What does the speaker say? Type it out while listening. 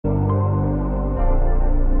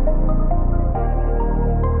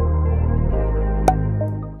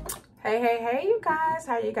Hey, you guys,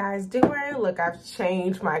 how you guys doing? Look, I've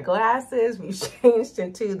changed my glasses. We've changed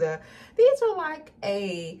into these are like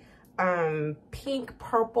a pink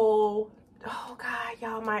purple. Oh God,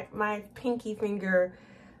 y'all, my pinky finger,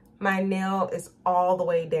 my nail is all the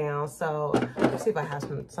way down. So let's see if I have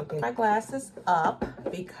something. My glasses up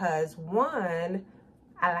because one,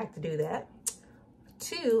 I like to do that.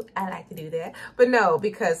 Two, I like to do that, but no,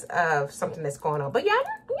 because of something that's going on. But y'all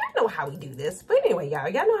know how we do this. But anyway,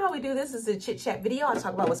 y'all know how we do this. This is a chit chat video. I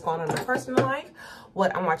talk about what's going on in my personal life,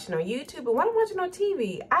 what I'm watching on YouTube, and what I'm watching on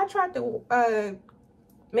TV. I tried to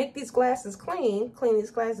make these glasses clean these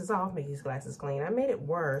glasses off, make these glasses clean. I made it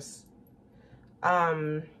worse.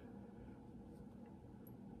 All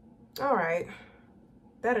right,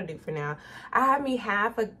 that'll do for now. I have me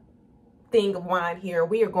half a thing of wine here.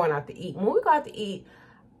 We are going out to eat. When we go out to eat,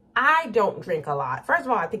 I don't drink a lot. First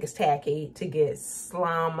of all, I think it's tacky to get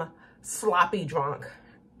sloppy drunk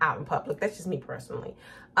out in public. That's just me personally.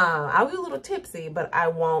 I'll be a little tipsy, but I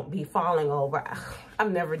won't be falling over.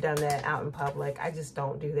 I've never done that out in public. I just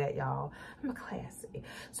don't do that, y'all. I'm a classy.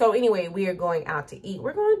 So anyway, we are going out to eat.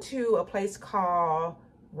 We're going to a place called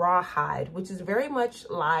Rawhide, which is very much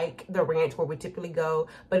like the ranch where we typically go,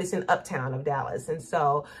 but it's in uptown of Dallas. And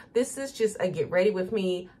so this is just a get ready with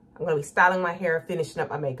me. I'm gonna be styling my hair, finishing up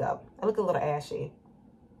my makeup. I look a little ashy.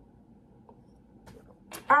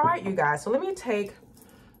 All right, you guys, so let me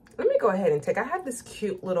go ahead and I have this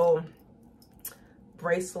cute little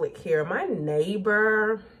bracelet here. My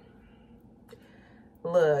neighbor,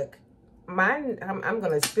 look, I'm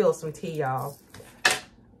gonna spill some tea, y'all.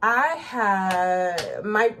 I had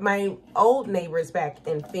my old neighbors back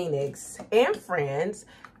in Phoenix and friends.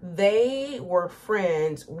 They were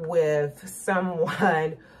friends with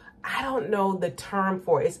someone, I don't know the term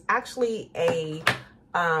for it. It's actually a,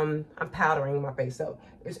 I'm powdering my face, so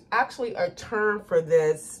there's actually a term for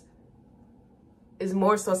this. It's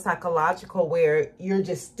more so psychological, where you're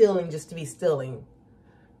just stealing just to be stealing.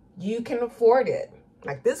 You can afford it.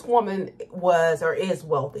 Like, this woman was or is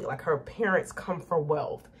wealthy. Like, her parents come from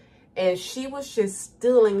wealth. And she was just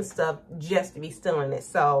stealing stuff just to be stealing it.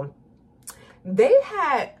 So they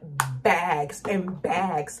had bags and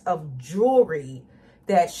bags of jewelry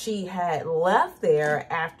that she had left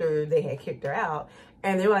there after they had kicked her out.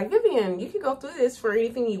 And they were like, Vivian, you can go through this for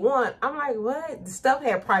anything you want. I'm like, what? The stuff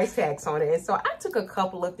had price tags on it. And so I took a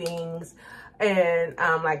couple of things, and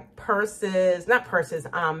like purses, not purses,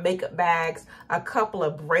 makeup bags, a couple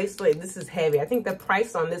of bracelets. This is heavy. I think the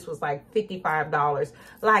price on this was like $55.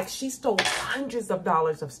 Like, she stole hundreds of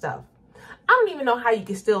dollars of stuff. I don't even know how you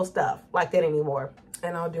can steal stuff like that anymore.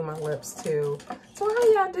 And I'll do my lips too. So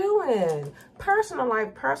how y'all doing? Personal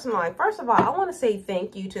life. First of all, I want to say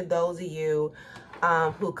thank you to those of you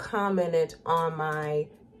who commented on my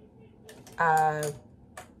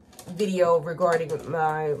video regarding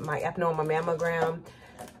my abnormal mammogram.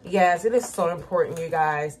 Yes, it is so important, you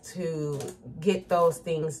guys, to get those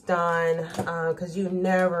things done, because you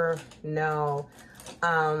never know.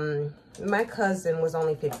 My cousin was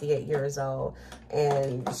only 58 years old,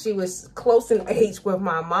 and she was close in age with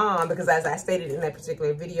my mom, because as I stated in that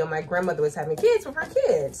particular video, my grandmother was having kids with her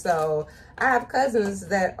kids. So I have cousins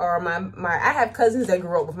that are I have cousins that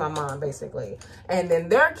grew up with my mom, basically. And then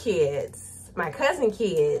their kids, my cousin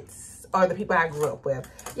kids, are the people I grew up with.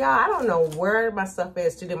 Y'all, I don't know where my stuff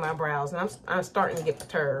is to do my brows, and I'm starting to get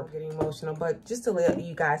perturbed, getting emotional. But just to let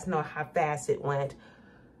you guys know how fast it went.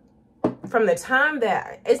 From the time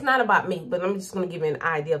that, it's not about me, but I'm just going to give you an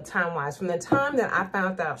idea of time-wise. From the time that I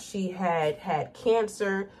found out she had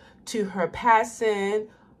cancer to her passing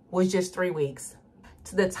was just 3 weeks.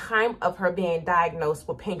 To the time of her being diagnosed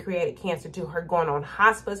with pancreatic cancer to her going on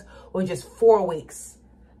hospice was just 4 weeks.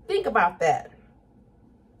 Think about that.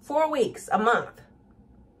 4 weeks, a month.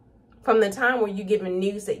 From the time where you're given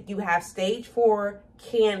news that you have stage 4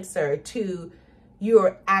 cancer to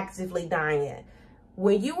you're actively dying.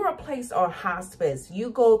 When you were placed on hospice, you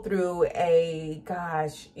go through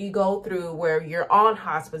where you're on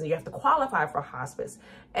hospice and you have to qualify for hospice.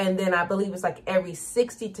 And then I believe it's like every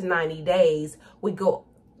 60 to 90 days,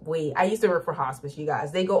 I used to work for hospice, you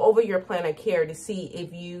guys. They go over your plan of care to see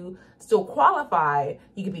if you still qualify.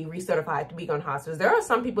 You could be recertified to be on hospice. There are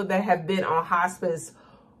some people that have been on hospice.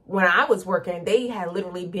 When I was working, they had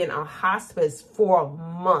literally been on hospice for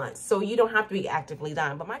months. So you don't have to be actively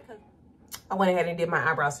dying. But I went ahead and did my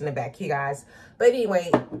eyebrows in the back, you guys. But anyway,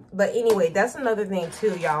 that's another thing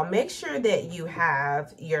too, y'all. Make sure that you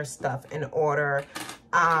have your stuff in order.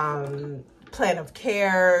 Plan of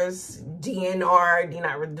cares,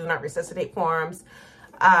 DNR, do not resuscitate forms,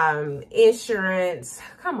 insurance.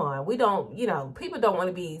 Come on, we don't, people don't want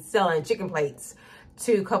to be selling chicken plates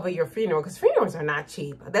to cover your funeral, because funerals are not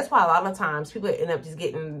cheap. That's why a lot of times people end up just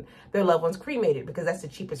getting their loved ones cremated, because that's the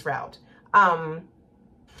cheapest route. And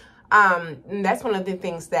that's one of the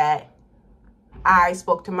things that I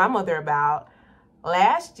spoke to my mother about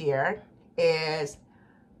last year, is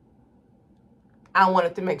I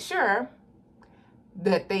wanted to make sure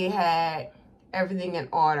that they had everything in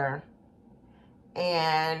order.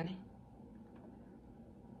 And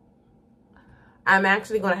I'm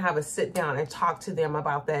actually going to have a sit down and talk to them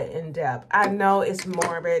about that in depth. I know it's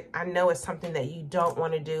morbid. I know it's something that you don't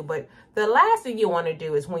want to do, but the last thing you want to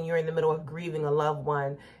do is, when you're in the middle of grieving a loved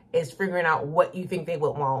one, is figuring out what you think they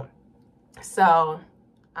would want. So,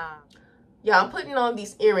 yeah, I'm putting on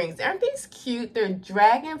these earrings. Aren't these cute? They're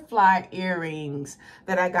dragonfly earrings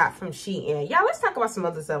that I got from Shein. Y'all, let's talk about some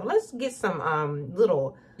other stuff. Let's get some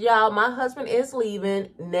little... Y'all, my husband is leaving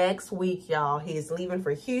next week, y'all. He's leaving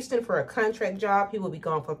for Houston for a contract job. He will be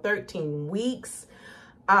gone for 13 weeks.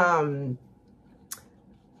 We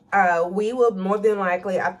will more than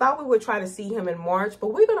likely... I thought we would try to see him in March, but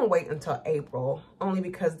we're going to wait until April, only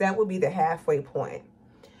because that would be the halfway point.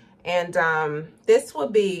 And this will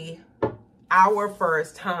be our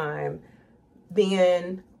first time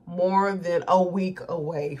being more than a week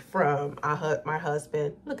away from my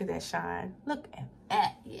husband. Look at that shine. Look at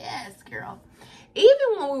that. Yes, girl. Even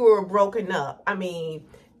when we were broken up, I mean,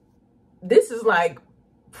 this is like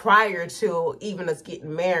prior to even us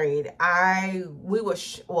getting married. I would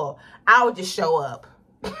just show up.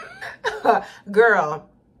 Girl,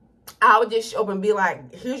 I would just show up and be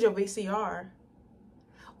like, here's your VCR.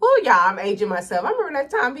 Oh, y'all, I'm aging myself. I remember that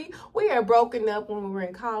time we had broken up when we were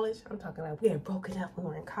in college. I'm talking like we had broken up when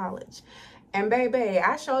we were in college. And baby,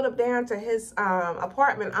 I showed up down to his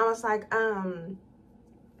apartment. I was like,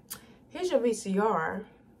 here's your VCR.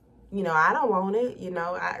 You know, I don't want it. You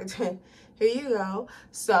know, here you go.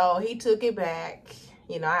 So he took it back.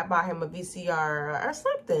 You know, I bought him a VCR or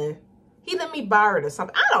something. He let me borrow it or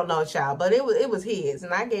something. I don't know, child, but it was his,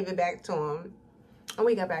 and I gave it back to him. And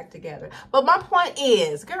we got back together. But my point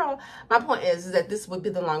is, girl, that this would be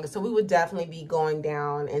the longest. So we would definitely be going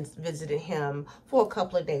down and visiting him for a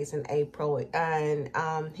couple of days in April. And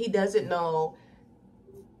he doesn't know.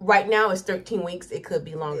 Right now it's 13 weeks. It could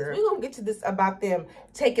be longer. We're going to get to this about them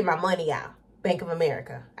taking my money out. Bank of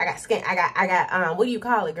America. I got what do you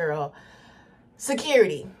call it, girl?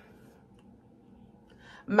 Security.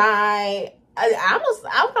 I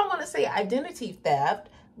don't want to say identity theft,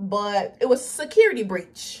 but it was security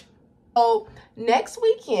breach. So next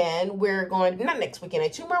weekend, not next weekend,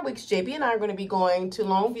 in 2 more weeks, JB and I are going to be going to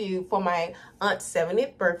Longview for my aunt's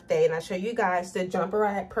 70th birthday. And I'll show you guys the jumper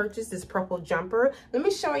I had purchased, this purple jumper. Let me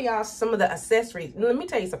show y'all some of the accessories. Let me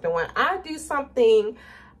tell you something. When I do something,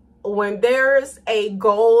 when there's a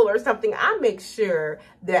goal or something, I make sure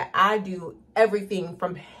that I do everything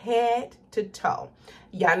from head to toe.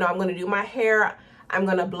 Y'all know I'm going to do my hair. I'm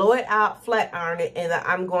going to blow it out, flat iron it, and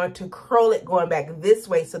I'm going to curl it going back this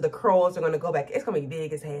way, so the curls are going to go back. It's going to be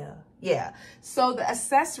big as hell. Yeah. So the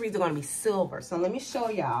accessories are going to be silver. So let me show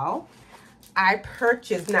y'all. I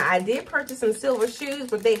did purchase some silver shoes,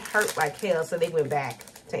 but they hurt like hell, so they went back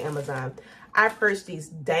to Amazon. I purchased these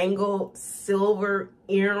dangled silver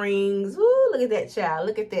earrings. Ooh, look at that, child.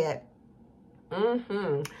 Look at that.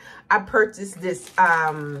 I purchased this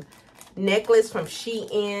necklace from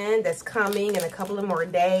Shein that's coming in a couple of more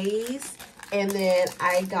days. And then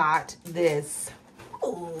I got this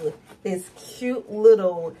cute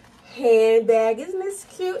little handbag. Isn't this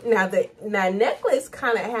cute? Now the necklace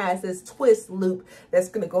kind of has this twist loop that's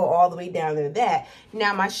going to go all the way down to that.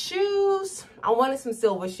 Now my shoes, I wanted some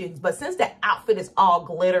silver shoes, but since the outfit is all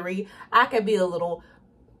glittery, I could be a little,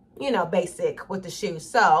 you know, basic with the shoes.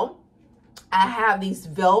 So I have these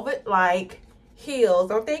velvet like heels.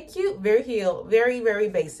 Aren't they cute? Very, very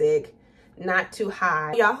basic, not too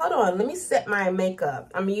high. Y'all, hold on. Let me set my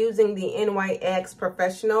makeup. I'm using the NYX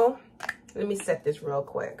Professional. Let me set this real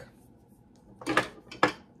quick.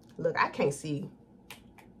 Look, I can't see.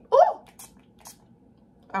 Oh!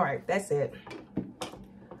 All right, that's it.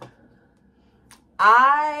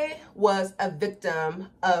 I was a victim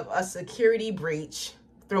of a security breach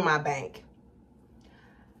through my bank.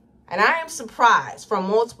 And I am surprised for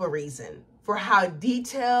multiple reasons for how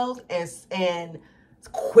detailed and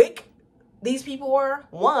quick these people were,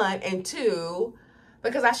 1, and 2,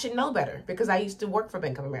 because I should know better, because I used to work for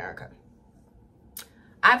Bank of America.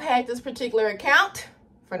 I've had this particular account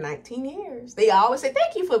for 19 years. They always say,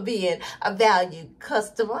 thank you for being a valued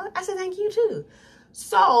customer. I said, thank you too.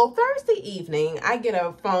 So Thursday evening, I get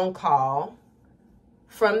a phone call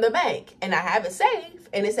from the bank, and I have it saved,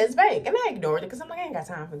 and it says bank, and I ignored it because I'm like, I ain't got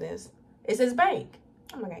time for this. It says bank.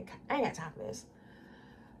 I'm like, I ain't got time for this.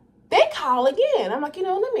 They call again. I'm like, you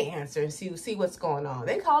know, let me answer and see what's going on.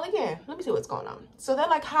 They call again. Let me see what's going on. So they're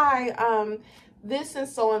like, hi, this and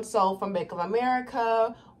so from Bank of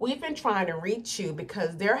America. We've been trying to reach you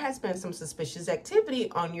because there has been some suspicious activity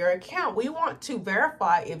on your account. We want to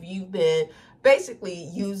verify if you've been basically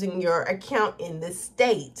using your account in this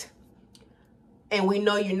state. And we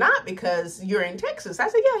know you're not because you're in Texas. I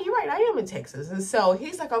said, yeah, you're right. I am in Texas. And so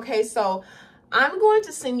he's like, okay, so I'm going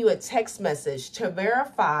to send you a text message to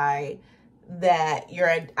verify that your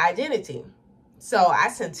identity. So I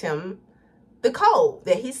sent him the code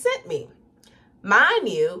that he sent me. Mind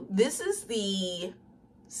you, this is the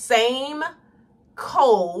same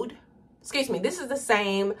code. Excuse me. This is the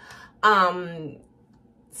same,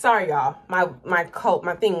 sorry, y'all. My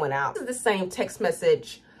thing went out. This is the same text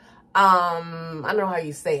message. I don't know how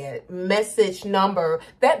you say it. Message number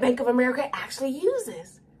that Bank of America actually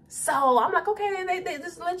uses. So I'm like, okay,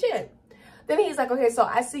 this is legit. Then he's like, okay, so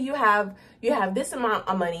I see you have this amount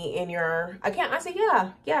of money in your account. I said,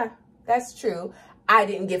 yeah, that's true. I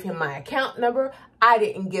didn't give him my account number. I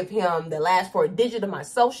didn't give him the last 4 digits of my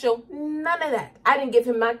social. None of that. I didn't give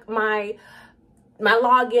him my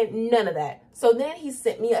login. None of that. So then he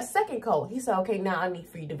sent me a second code. He said, okay, now I need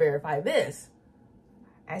for you to verify this.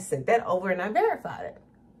 I sent that over and I verified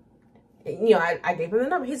it. You know, I gave him the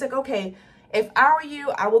number. He's like, okay, if I were you,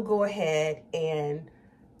 I would go ahead and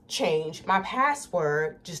change my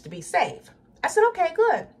password just to be safe. I said, okay,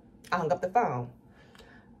 good. I hung up the phone.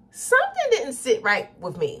 Something didn't sit right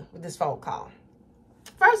with me with this phone call.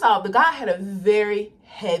 First off, the guy had a very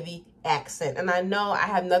heavy accent. And I know I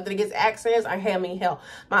have nothing against accents. I mean, hell,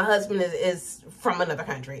 my husband is from another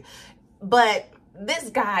country. But this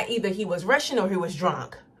guy, either he was Russian or he was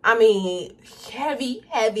drunk. I mean,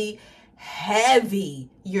 heavy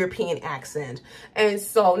European accent. And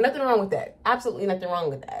so nothing wrong with that. Absolutely nothing wrong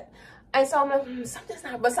with that. And so I'm like,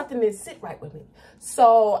 something didn't sit right with me.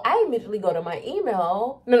 So I immediately go to my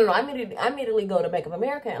email. I immediately go to Bank of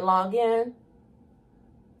America and log in.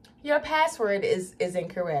 Your password is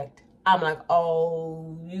incorrect. I'm like,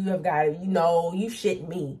 oh, you have got it. You know, you shitting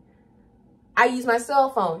me. I use my cell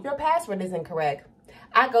phone. Your password is incorrect.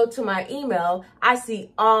 I go to my email. I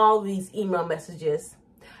see all these email messages.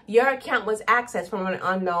 Your account was accessed from an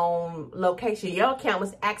unknown location. Your account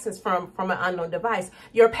was accessed from an unknown device.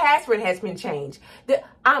 Your password has been changed.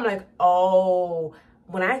 I'm like, oh,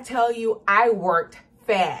 when I tell you I worked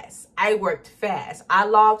fast. I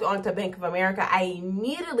logged on to Bank of America. I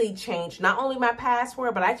immediately changed not only my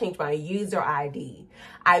password, but I changed my user ID.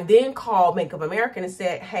 I then called Bank of America and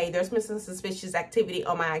said, hey, there's been some suspicious activity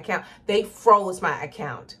on my account. They froze my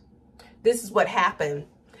account. This is what happened.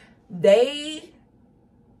 They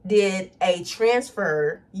did a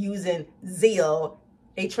transfer using Zelle.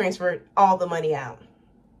 They transferred all the money out.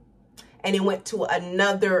 And it went to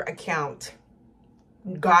another account.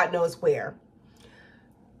 God knows where.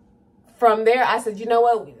 From there, I said, you know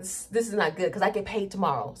what? This is not good because I get paid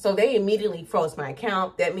tomorrow. So they immediately froze my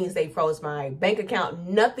account. That means they froze my bank account.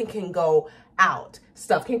 Nothing can go out.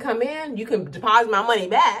 Stuff can come in. You can deposit my money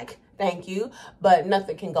back. Thank you. But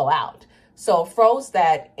nothing can go out. So froze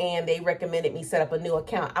that, and they recommended me set up a new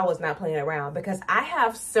account. I was not playing around because I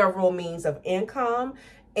have several means of income,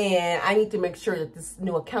 and I need to make sure that this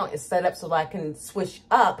new account is set up so that I can switch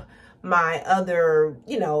up my other,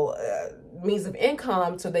 means of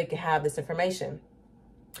income so they can have this information.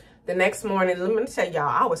 The next morning, let me tell y'all,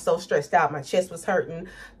 I was so stressed out. My chest was hurting.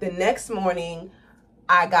 The next morning,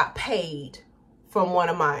 I got paid from one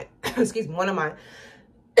of my,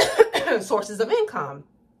 sources of income,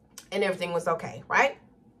 and everything was okay, right?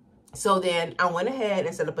 So then I went ahead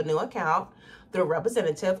and set up a new account through a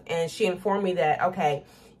representative, and she informed me that, okay,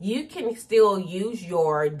 you can still use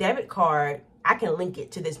your debit card. I can link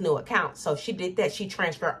it to this new account. So she did that. She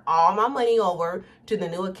transferred all my money over to the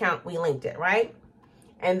new account. We linked it, right?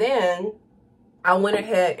 And then I went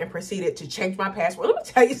ahead and proceeded to change my password. Let me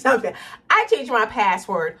tell you something. I changed my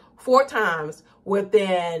password 4 times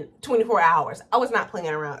within 24 hours. I was not playing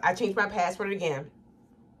around. I changed my password again.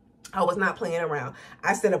 I was not playing around.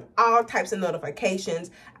 I set up all types of notifications.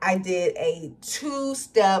 I did a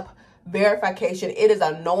 2-step verification. It is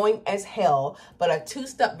annoying as hell, but a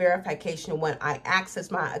 2-step verification when I access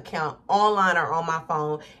my account online or on my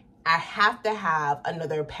phone, I have to have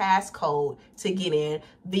another passcode to get in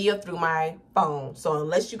through my phone. So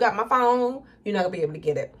unless you got my phone, you're not gonna be able to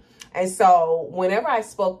get it. And so whenever I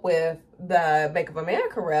spoke with the Bank of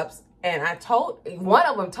America reps, and one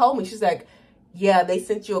of them told me, she's like, yeah, they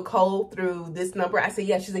sent you a code through this number. I said,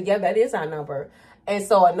 yeah. She said, yeah, that is our number. And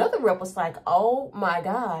so another rep was like, oh my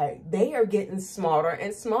God, they are getting smarter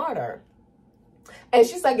and smarter. And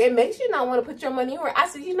she's like, it makes you not want to put your money where. I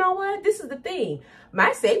said, you know what? This is the thing.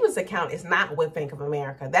 My savings account is not with Bank of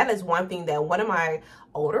America. That is one thing that one of my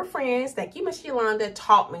older friends, thank you, Miss Yolanda,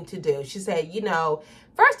 taught me to do. She said, you know,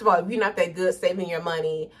 first of all, if you're not that good saving your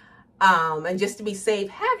money, and just to be safe,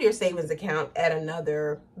 have your savings account at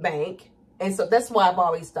another bank. And so that's what I've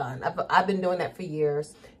always done. I've been doing that for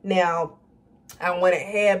years. Now, I went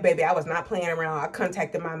ahead, baby. I was not playing around. I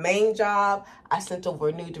contacted my main job. I sent over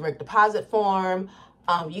a new direct deposit form.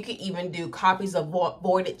 You can even do copies of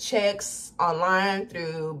voided checks online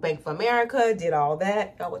through Bank of America. Did all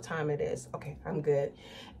that. Oh, what time it is? Okay, I'm good.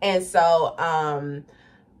 And so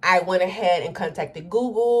I went ahead and contacted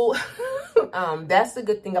Google. That's the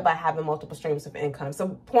good thing about having multiple streams of income. So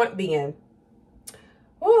point being,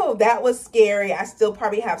 oh, that was scary. I still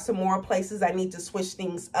probably have some more places I need to switch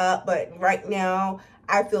things up. But right now,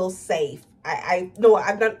 I feel safe. No,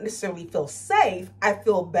 I don't necessarily feel safe. I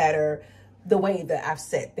feel better the way that I've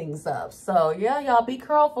set things up. So, yeah, y'all be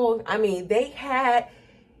careful. I mean, I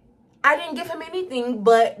didn't give him anything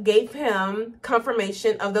but gave him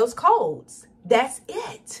confirmation of those codes. That's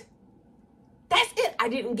it. That's it. I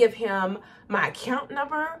didn't give him my account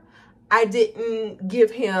number. I didn't give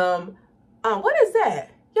him, what is that?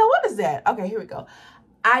 Yo, what is that? Okay, here we go.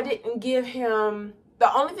 I didn't give him,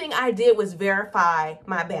 the only thing I did was verify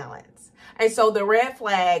my balance. And so the red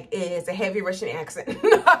flag is a heavy Russian accent.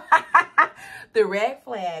 The red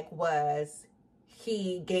flag was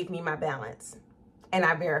he gave me my balance and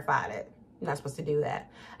I verified it. I'm not supposed to do that.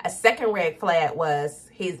 A second red flag was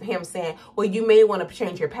him saying, well, you may want to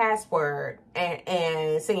change your password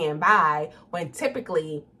and saying bye, when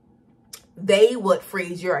typically they would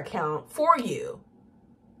freeze your account for you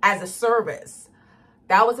as a service.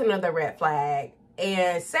 That was another red flag.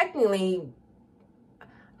 And secondly,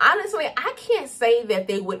 honestly, I can't say that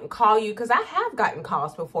they wouldn't call you, because I have gotten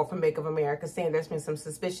calls before from Bank of America saying there's been some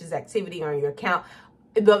suspicious activity on your account.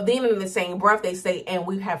 But then in the same breath, they say, and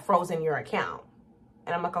we have frozen your account.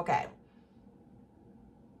 And I'm like, okay.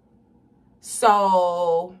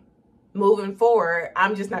 So moving forward,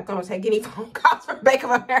 I'm just not going to take any phone calls from Bank of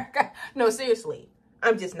America. No, seriously,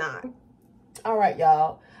 I'm just not. All right,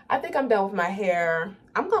 y'all. I think I'm done with my hair.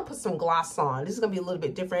 I'm going to put some gloss on. This is going to be a little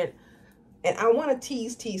bit different. And I want to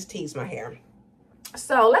tease my hair.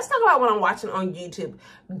 So let's talk about what I'm watching on YouTube.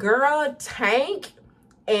 Girl, Tank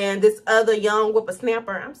and this other young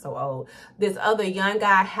whippersnapper, I'm so old. This other young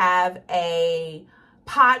guy have a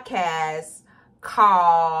podcast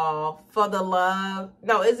called For the Love.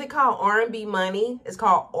 No, is it called R&B Money? It's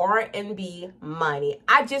called R&B Money.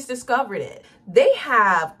 I just discovered it. They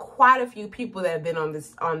have quite a few people that have been on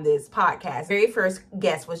this podcast. Very first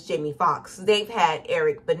guest was Jamie Foxx. They've had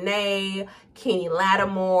Eric Benet, Kenny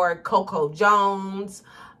Lattimore, Coco Jones,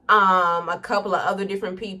 a couple of other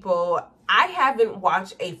different people. I haven't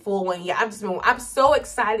watched a full one yet. I'm so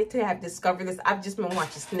excited to have discovered this. I've just been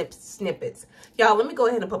watching snippets. Y'all, let me go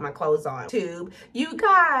ahead and put my clothes on. You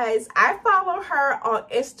guys, I follow her on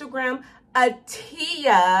Instagram,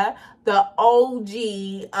 Atia, the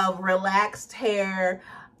OG of relaxed hair.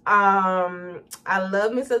 I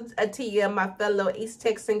love Miss Atia, my fellow East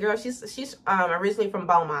Texan girl. She's originally from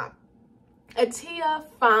Beaumont. Atia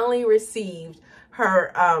finally received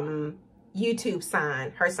her YouTube sign,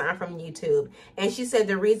 her sign from YouTube. And she said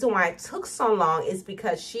the reason why it took so long is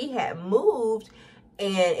because she had moved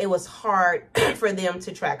and it was hard for them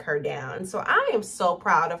to track her down. So I am so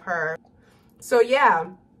proud of her. So yeah,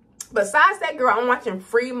 besides that, girl, I'm watching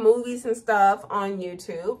free movies and stuff on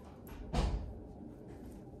YouTube.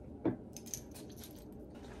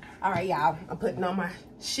 All right, y'all, I'm putting on my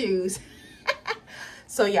shoes.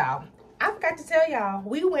 So y'all, I forgot to tell y'all,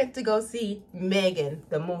 we went to go see Megan,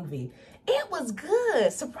 the movie. It was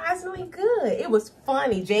good, surprisingly good. It was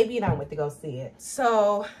funny. JB and I went to go see it.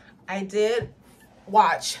 So I did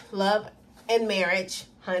watch Love and Marriage,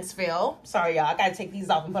 Huntsville. Sorry, y'all, I gotta take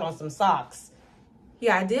these off and put on some socks.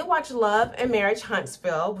 Yeah, I did watch Love and Marriage,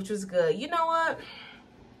 Huntsville, which was good. You know what?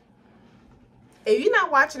 If you're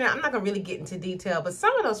not watching it, I'm not gonna really get into detail, but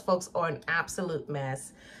some of those folks are an absolute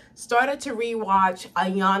mess. Started to rewatch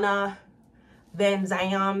Ayana Van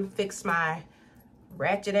Zion, Fix My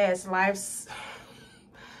Ratchet Ass Lives.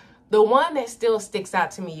 The one that still sticks out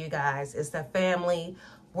to me, you guys, is the family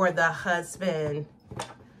where the husband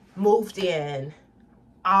moved in,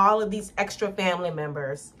 all of these extra family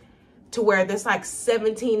members, to where there's like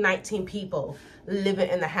 17, 19 people living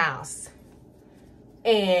in the house.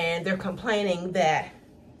 And they're complaining that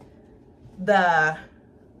the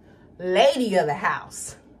lady of the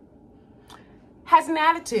house has an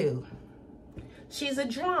attitude. She's a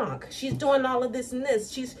drunk. She's doing all of this and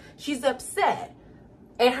this. She's upset.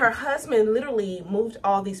 And her husband literally moved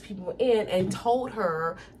all these people in and told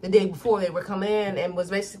her the day before they were coming in and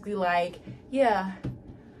was basically like, yeah.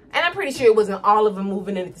 And I'm pretty sure it wasn't all of them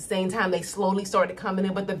moving in at the same time. They slowly started coming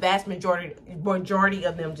in, but the vast majority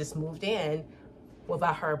of them just moved in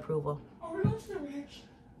without her approval. Oh, we're not finished.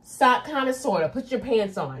 Stop, kind of, sort of. Put your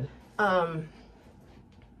pants on. The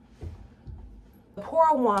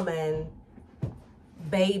poor woman,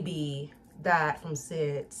 baby, died from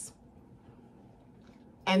SIDS.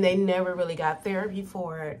 And they never really got therapy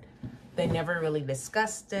for it. They never really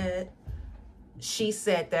discussed it. She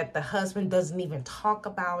said that the husband doesn't even talk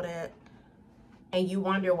about it. And you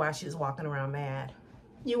wonder why she's walking around mad.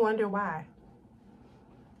 You wonder why.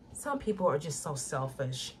 Some people are just so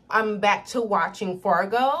selfish. I'm back to watching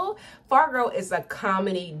Fargo. Fargo is a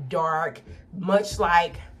comedy, dark, much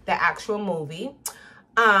like the actual movie.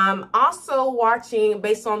 Also watching,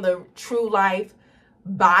 based on the true life,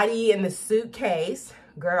 Body in the Suitcase.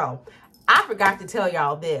 Girl, I forgot to tell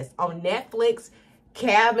y'all this. On Netflix,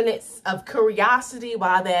 Cabinets of Curiosity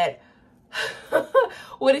by that,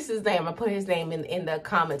 what is his name? I put his name in the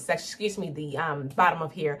comments section. Excuse me, the bottom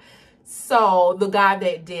of here. So the guy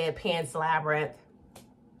that did Pan's Labyrinth,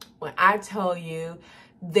 when I tell you,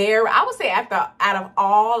 I would say out of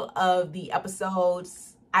all of the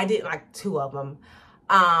episodes, I didn't like 2 of them.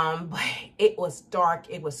 But it was dark,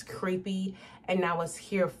 it was creepy, and I was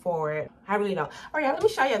here for it. I really don't. All right, let me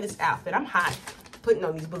show you this outfit. I'm hot. Putting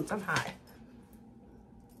on these boots, I'm hot.